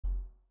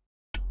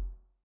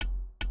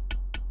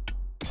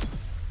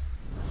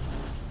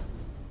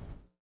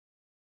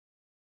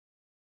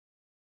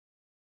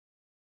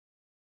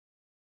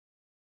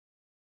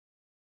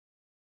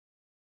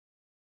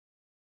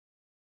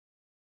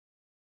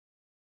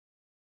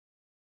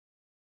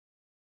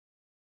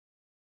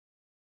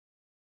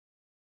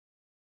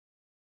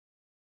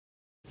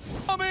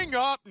Coming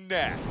up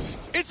next,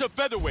 it's a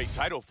featherweight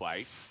title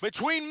fight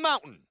between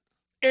Mountain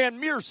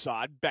and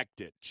MIRSAD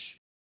BEKTIĆ.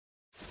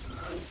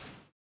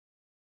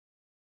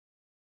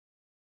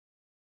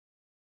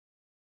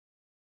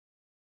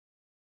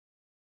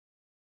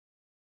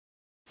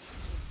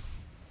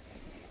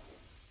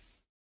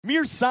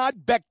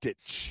 MIRSAD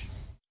BEKTIĆ,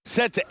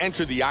 set to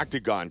enter the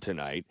octagon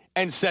tonight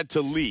and set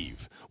to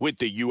leave with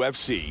the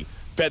UFC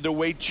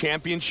featherweight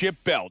championship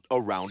belt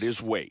around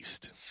his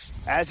waist.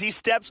 As he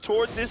steps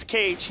towards this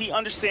cage, he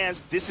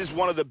understands this is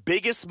one of the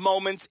biggest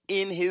moments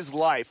in his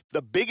life,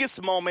 the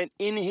biggest moment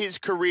in his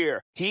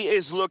career. He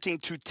is looking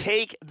to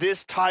take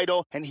this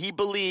title, and he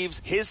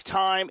believes his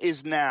time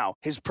is now.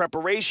 His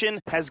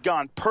preparation has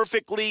gone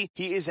perfectly.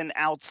 He is in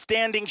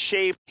outstanding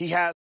shape. He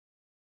has...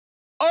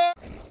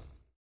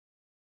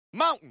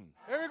 Mountain.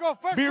 Here we go.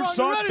 First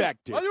MIRSAD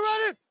BEKTIĆ. Are you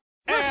ready?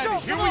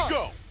 And here we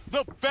go.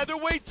 The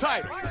featherweight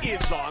title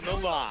is on the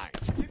line.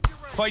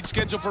 Fight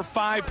scheduled for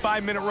 5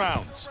 5-minute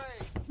rounds.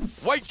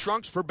 White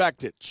trunks for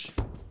BEKTIĆ.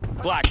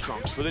 Black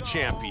trunks for the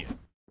champion.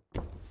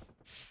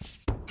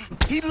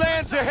 He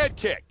lands a head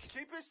kick.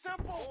 Keep it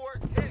simple.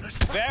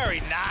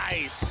 Very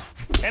nice.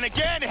 And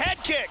again, head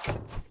kick.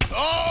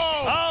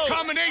 Oh!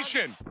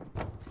 Combination.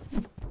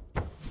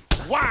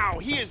 Wow,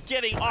 he is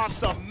getting off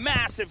some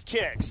massive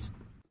kicks.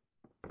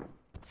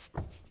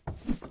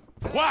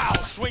 Wow,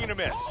 swing and a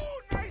miss.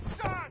 Oh, nice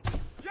shot.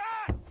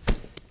 Yes.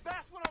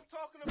 That's what I'm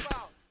talking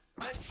about.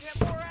 Let's get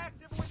more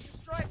active with your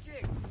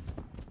striking.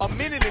 A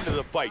minute into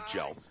the fight,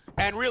 Joe,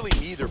 and really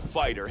neither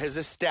fighter has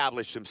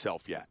established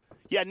himself yet.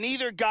 Yeah,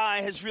 neither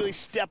guy has really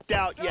stepped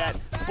out yet.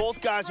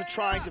 Both guys are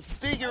trying to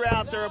figure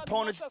out their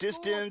opponent's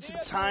distance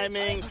and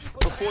timing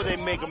before they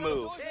make a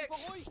move.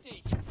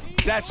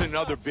 That's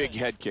another big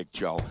head kick,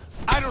 Joe.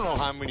 I don't know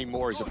how many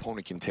more his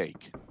opponent can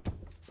take.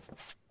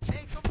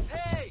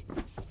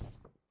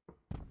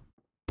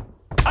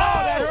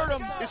 Oh, that hurt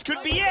him. This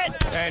could be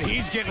it. And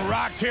he's getting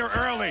rocked here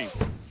early.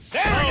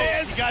 There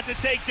it is. He got the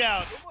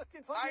takedown.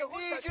 I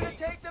need you to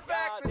take the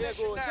back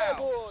position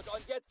now.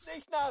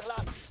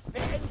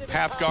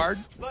 Half guard.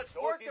 Let's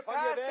work it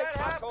past that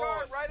half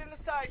guard right into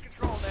side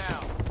control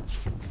now.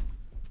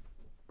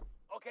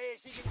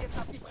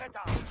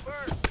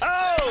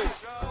 Oh!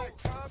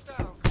 Calm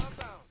down, calm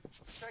down.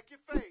 Check your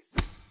face.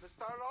 Let's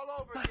start it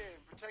all over again.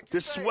 Protect your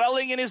The face.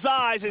 swelling in his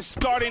eyes is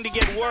starting to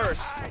get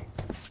worse. Nice.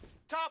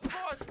 Top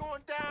floor's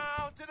going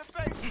down to the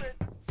basement.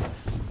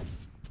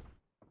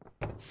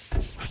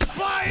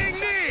 Flying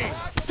knee.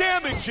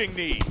 Damaging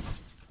knees.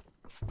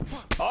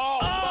 Oh,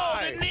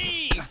 my. The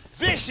knee.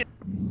 Vicious.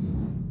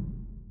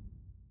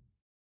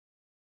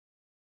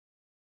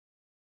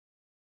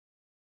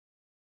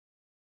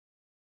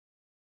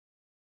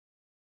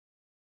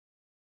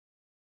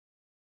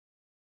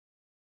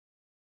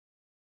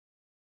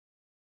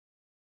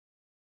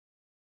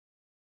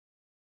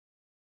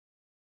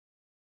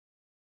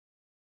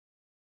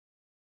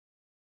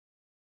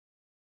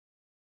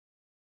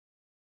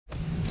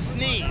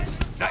 Sneeze.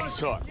 Nice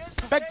hook.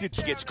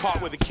 BEKTIĆ gets caught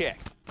with a kick.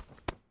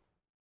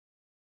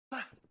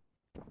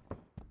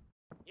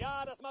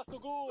 Let's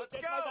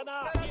go.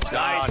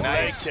 Nice leg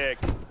nice. kick.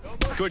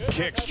 Good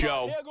kicks,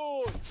 Joe.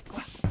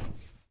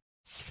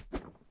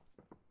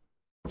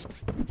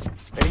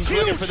 And he's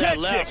looking for that head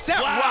left. kick.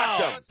 That Wow.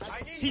 rocked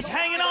him. He's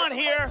hanging on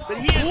here, but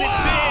he is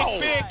Wow.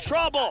 in big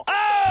trouble.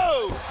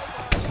 Oh!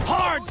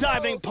 Hard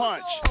diving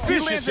punch. He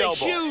Vicious lands a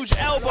elbow. huge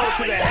elbow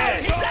to the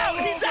head. He's out.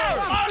 He's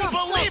out.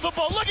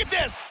 Unbelievable. Look at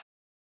this.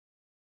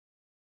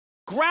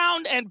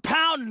 Ground and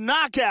pound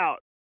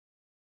knockout.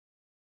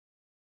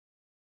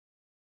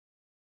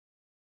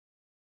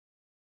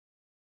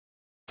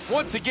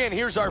 Once again,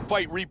 here's our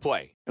fight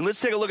replay. And let's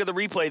take a look at the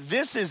replay.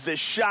 This is the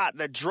shot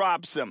that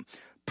drops him.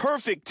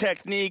 Perfect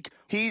technique.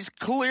 He's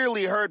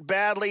clearly hurt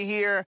badly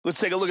here. Let's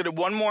take a look at it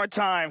one more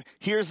time.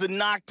 Here's the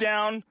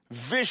knockdown.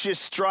 Vicious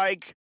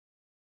strike.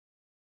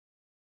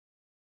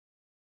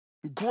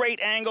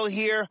 Great angle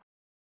here.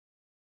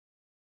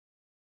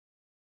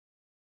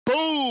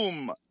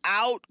 Boom!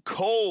 Out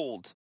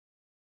cold.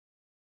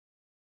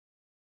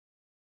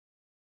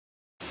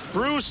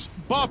 Bruce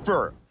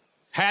Buffer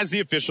has the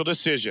official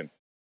decision.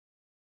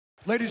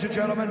 Ladies and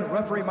gentlemen,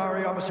 referee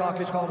Mario Yamasaki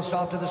has called a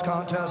stop to this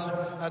contest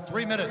at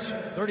 3 minutes,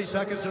 30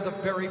 seconds of the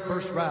very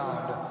first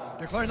round.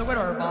 Declaring the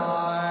winner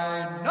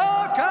by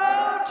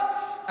knockout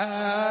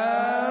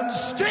and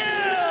still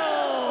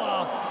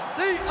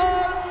the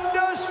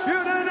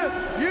undisputed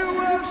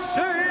UFC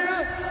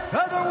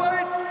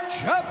featherweight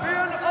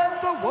champion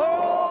of the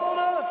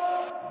world,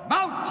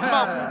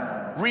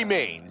 Mountain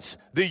Remains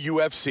the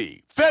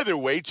UFC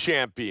featherweight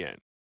champion.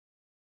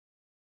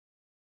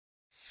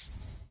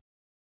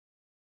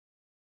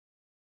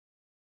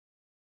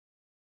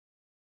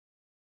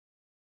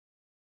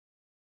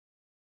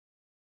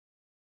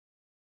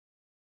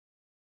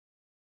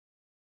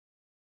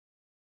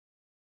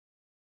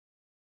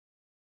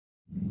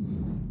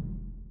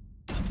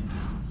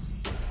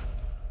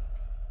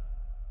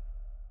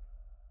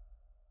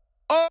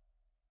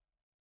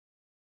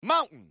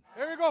 Mountain.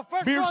 Here we go.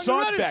 First MIRSAD round.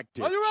 You ready?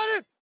 BEKTIĆ. Are you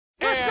ready?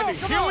 And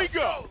here we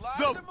go.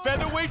 The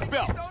featherweight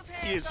belt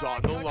is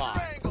on the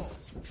line.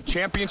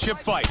 Championship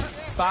fight.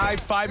 5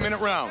 5-minute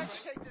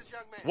rounds.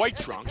 White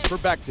trunks for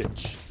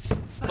Bektić.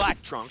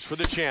 Black trunks for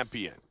the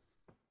champion.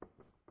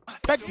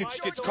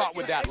 Bektić gets caught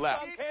with that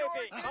left.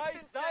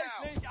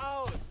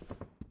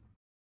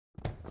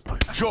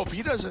 Joe, if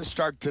he doesn't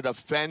start to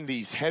defend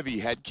these heavy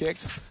head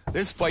kicks,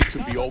 this fight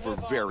could be over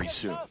very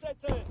soon.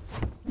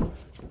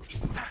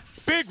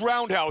 Big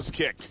roundhouse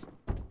kick.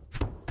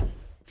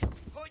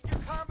 Put your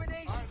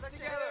combinations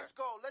together.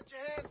 Let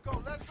your hands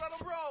go. Let's let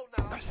them roll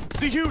now.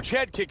 The huge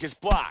head kick is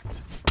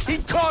blocked. He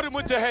caught him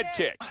with the head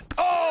kick.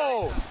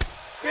 Oh,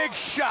 big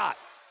shot.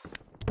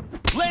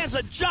 Lands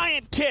a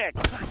giant kick.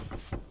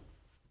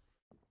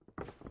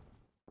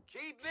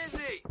 Keep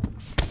busy.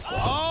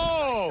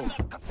 Oh.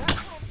 That's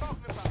what I'm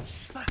talking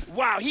about.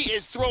 Wow, he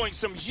is throwing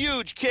some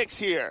huge kicks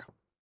here.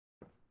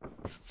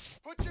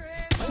 Put your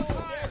hands up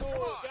higher. Come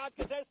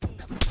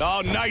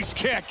on. Oh, nice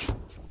kick.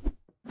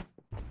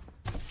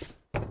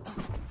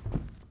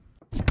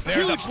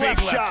 There's Huge a big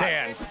left left shot.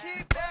 hand.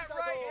 Keep that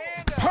right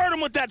hand up. Hurt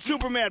him with that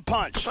Superman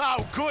punch.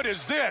 How good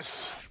is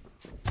this?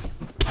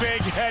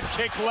 Big head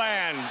kick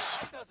lands.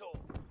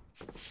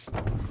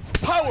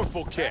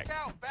 Powerful kick. Back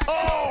out. Back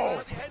Oh!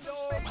 out. Head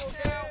to space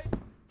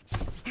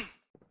now.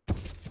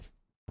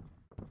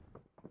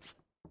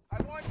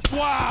 I want you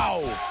Wow.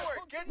 forward.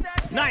 Get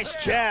that Nice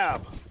down.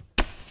 jab.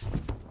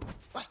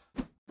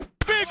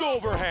 Big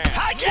overhand.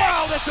 High kick.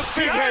 Wow, that's a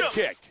big Hurt head him.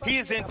 kick. He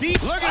is in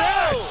deep. Look at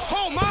that.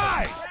 Oh,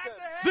 my.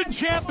 The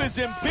champ is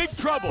in big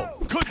trouble.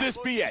 Could this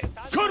be it?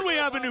 Could we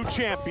have a new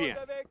champion?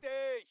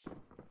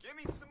 Give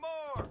me some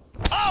more.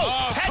 Oh,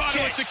 head caught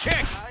him kick. with the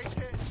kick. Nice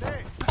hit. There.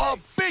 Oh,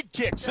 big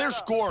kicks. They're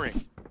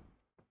scoring.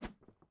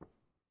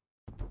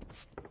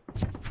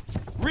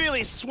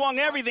 Really swung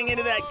everything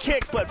into that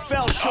kick, but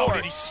fell Oh, short.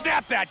 did he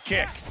snap that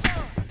kick?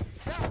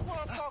 That's what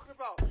I'm talking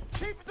about.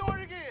 Keep doing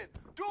it again.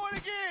 Do it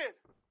again.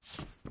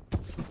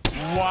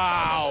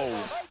 Wow.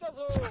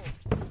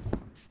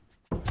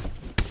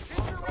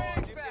 Get your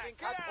range back.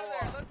 Get out of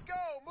there. Let's go.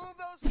 Move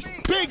those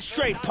feet. Big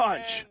straight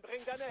punch.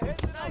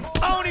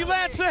 Oh, and he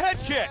lands the head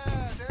kick.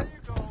 Yeah, there you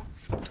go.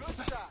 Good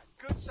shot.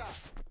 Good shot.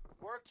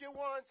 Work your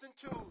ones and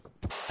twos. Hit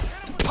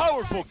 'em with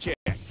Powerful the kick.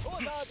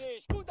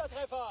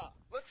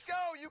 Let's go.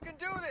 You can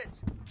do this.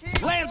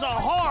 Keep Lands a going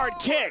hard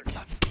forward. kick.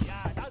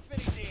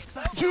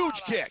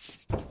 Huge kick.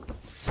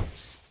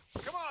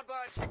 Come on,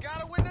 bud. You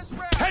gotta win this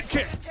round. Head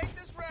kick. You gotta take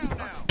this round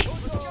now.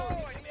 Let's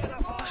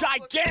go.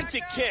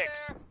 Gigantic Back out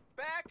kicks. there.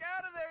 Back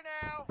out of there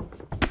now.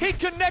 He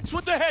connects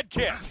with the head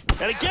kick.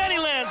 And again he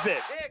lands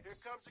it. Here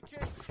comes the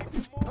kicks. Keep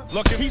you moving.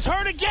 Look at He's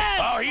hurt again.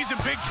 Oh, he's in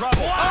big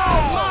trouble. Wow.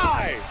 Oh,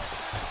 my.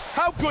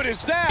 How good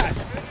is that?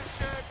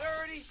 Finish at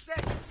 30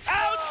 seconds.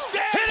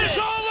 Outstanding. It is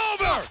all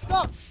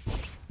over.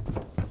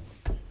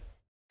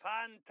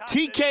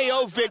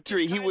 TKO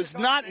victory. He was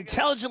not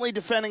intelligently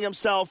defending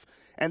himself,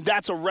 and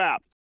that's a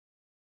wrap.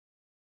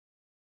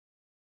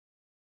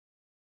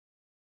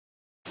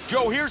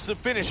 Joe, here's the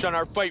finish on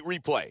our fight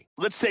replay.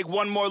 Let's take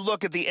one more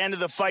look at the end of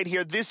the fight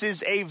here. This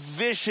is a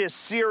vicious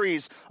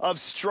series of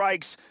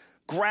strikes,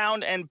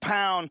 ground and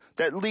pound,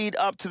 that lead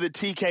up to the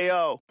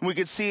TKO. We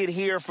can see it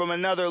here from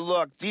another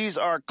look. These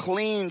are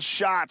clean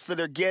shots that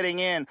are getting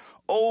in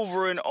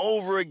over and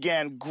over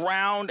again,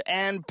 ground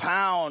and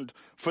pound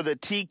for the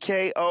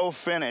TKO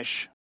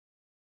finish.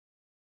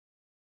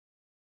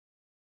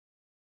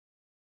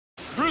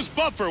 Bruce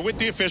Buffer with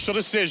the official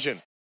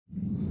decision.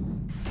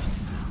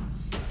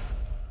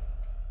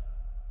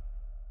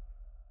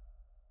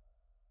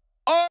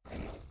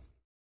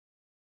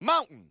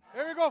 Mountain.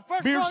 Here we go.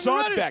 First MIRSAD round.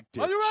 You ready?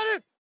 Bektić. Are you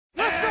ready?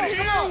 Let's And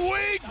go. Come on. here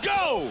we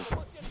go.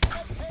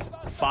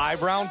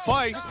 5-round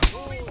fight.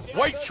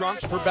 White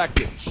trunks for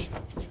Bektić.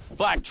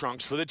 Black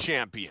trunks for the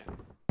champion.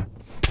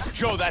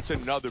 Joe, that's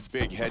another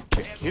big head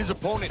kick. His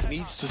opponent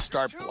needs to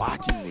start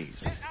blocking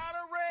these. Get out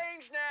of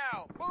range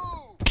now.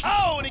 Move.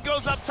 Oh, and he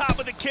goes up top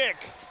with a kick.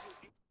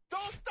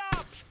 Don't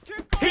stop.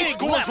 Keep going. He Big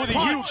scores left with a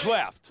punch. huge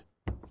left.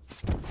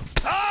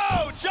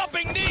 Oh,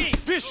 jumping knee.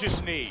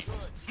 Vicious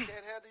knees. Can't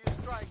handle your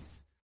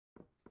strikes.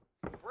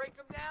 Break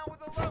him down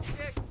with a low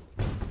kick.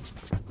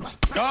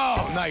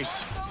 Oh,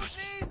 nice. Those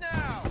knees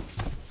now.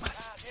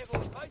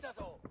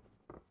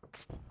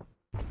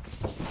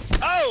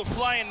 Oh,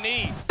 flying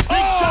knee. Big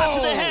shot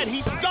to the head.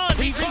 He's stunned.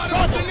 He's in caught him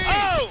trouble. with the knee.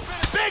 Oh,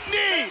 big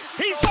knee.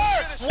 He's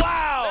hurt.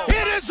 Wow.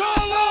 It is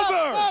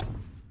all over.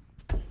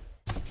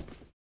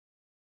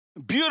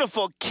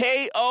 Beautiful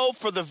KO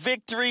for the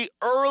victory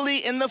early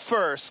in the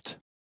first.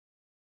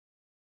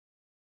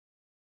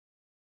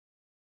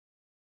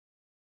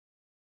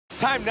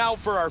 Time now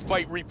for our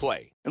fight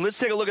replay. And let's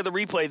take a look at the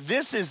replay.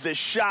 This is the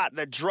shot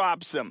that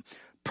drops him.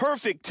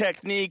 Perfect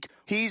technique.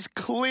 He's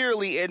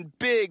clearly in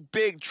big,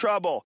 big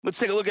trouble. Let's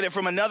take a look at it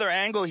from another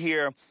angle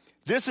here.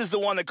 This is the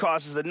one that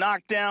causes the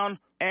knockdown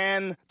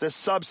and the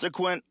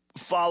subsequent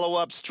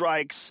follow-up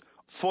strikes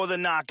for the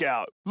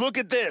knockout. Look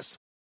at this.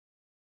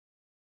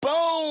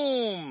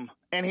 Boom!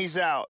 And he's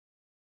out.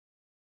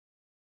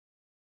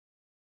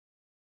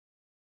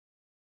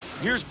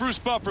 Here's Bruce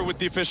Buffer with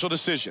the official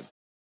decision.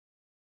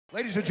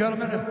 Ladies and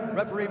gentlemen,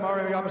 referee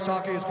Mario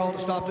Yamasaki has called a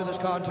stop to this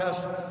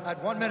contest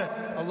at 1 minute,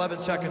 11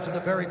 seconds in the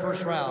very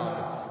first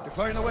round,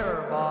 declaring the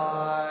winner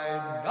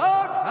by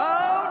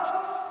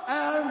knockout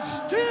and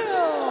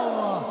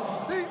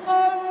still the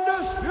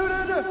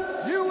undisputed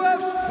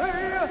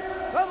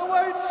UFC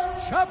featherweight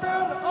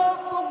champion of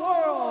the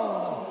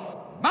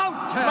world,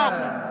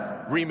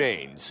 Mountain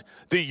remains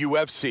the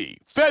UFC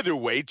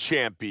featherweight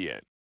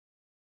champion.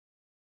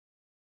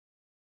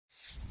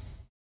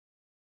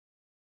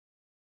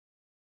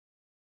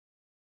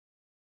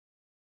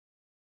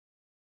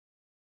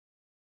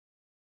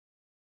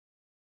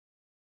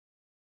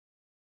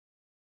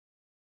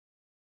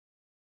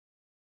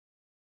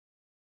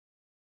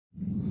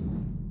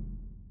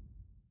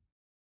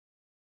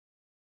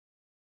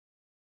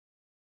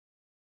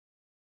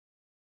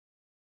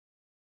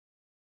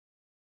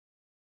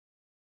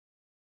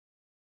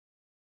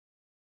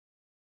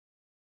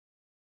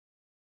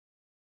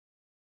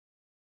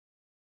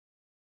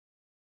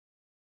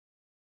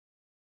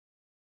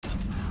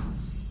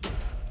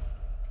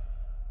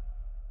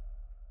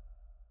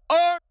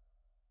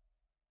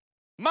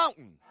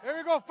 Mountain. Here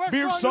we go. First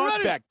MIRSAD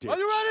round. Bektİc. Are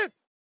you ready?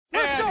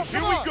 Let's And go.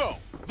 here we go.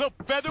 The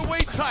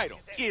featherweight title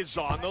is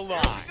on the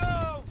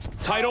line.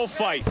 Title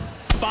fight.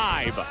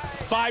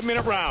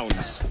 5-minute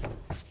rounds.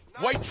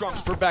 White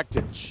trunks for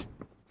Bektİc.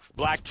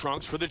 Black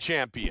trunks for the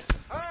champion.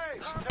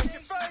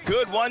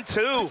 Good one,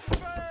 too.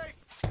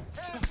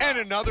 And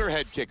another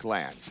head kick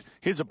lands.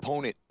 His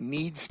opponent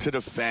needs to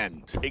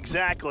defend.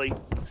 Exactly.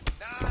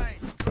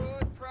 Nice.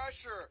 Good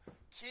pressure.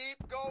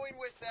 Keep going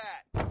with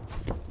that.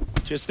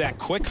 Just that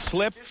quick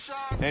slip,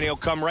 and he'll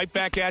come right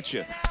back at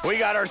you. We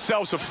got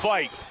ourselves a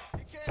fight.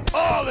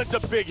 Oh, that's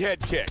a big head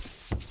kick.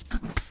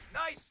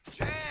 Nice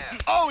jab.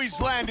 Oh, he's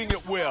landing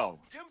at will.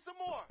 Give him some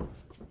more.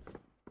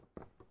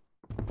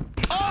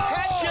 Oh!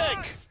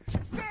 Head kick.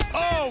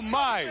 Oh,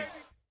 my.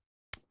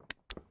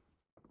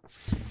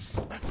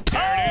 There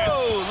it is.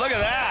 Oh, look at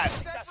that.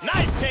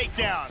 Nice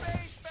takedown.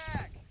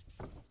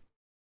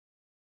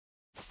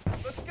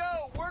 Let's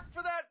go. Work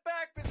for that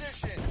back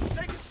position.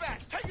 Take his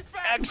back. Take his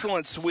back.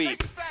 Excellent sweep.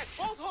 Take his back.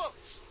 Both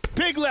hooks.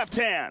 Big left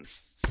hand.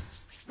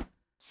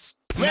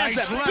 Nice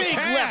That's a left big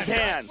hand. left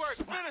hand. Work.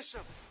 Finish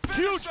him.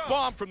 Huge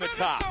bomb from the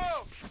top.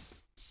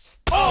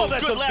 Oh,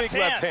 that's good a big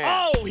left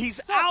hand. Oh,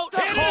 he's out It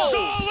is cold.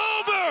 all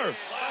over.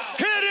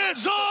 It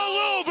is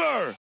all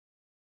over.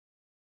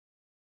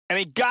 And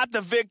he got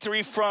the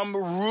victory from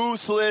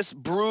ruthless,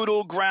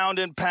 brutal ground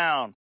and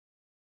pound.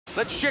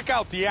 Let's check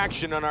out the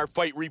action on our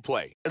fight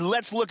replay.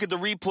 Let's look at the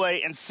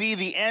replay and see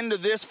the end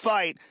of this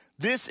fight.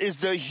 This is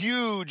the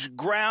huge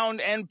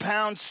ground and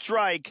pound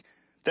strike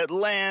that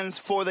lands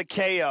for the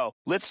KO.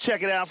 Let's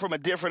check it out from a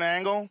different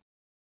angle.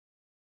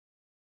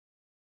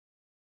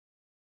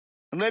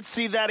 And let's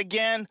see that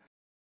again.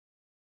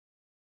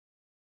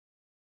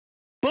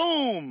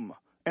 Boom!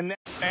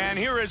 And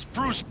here is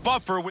Bruce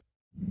Buffer with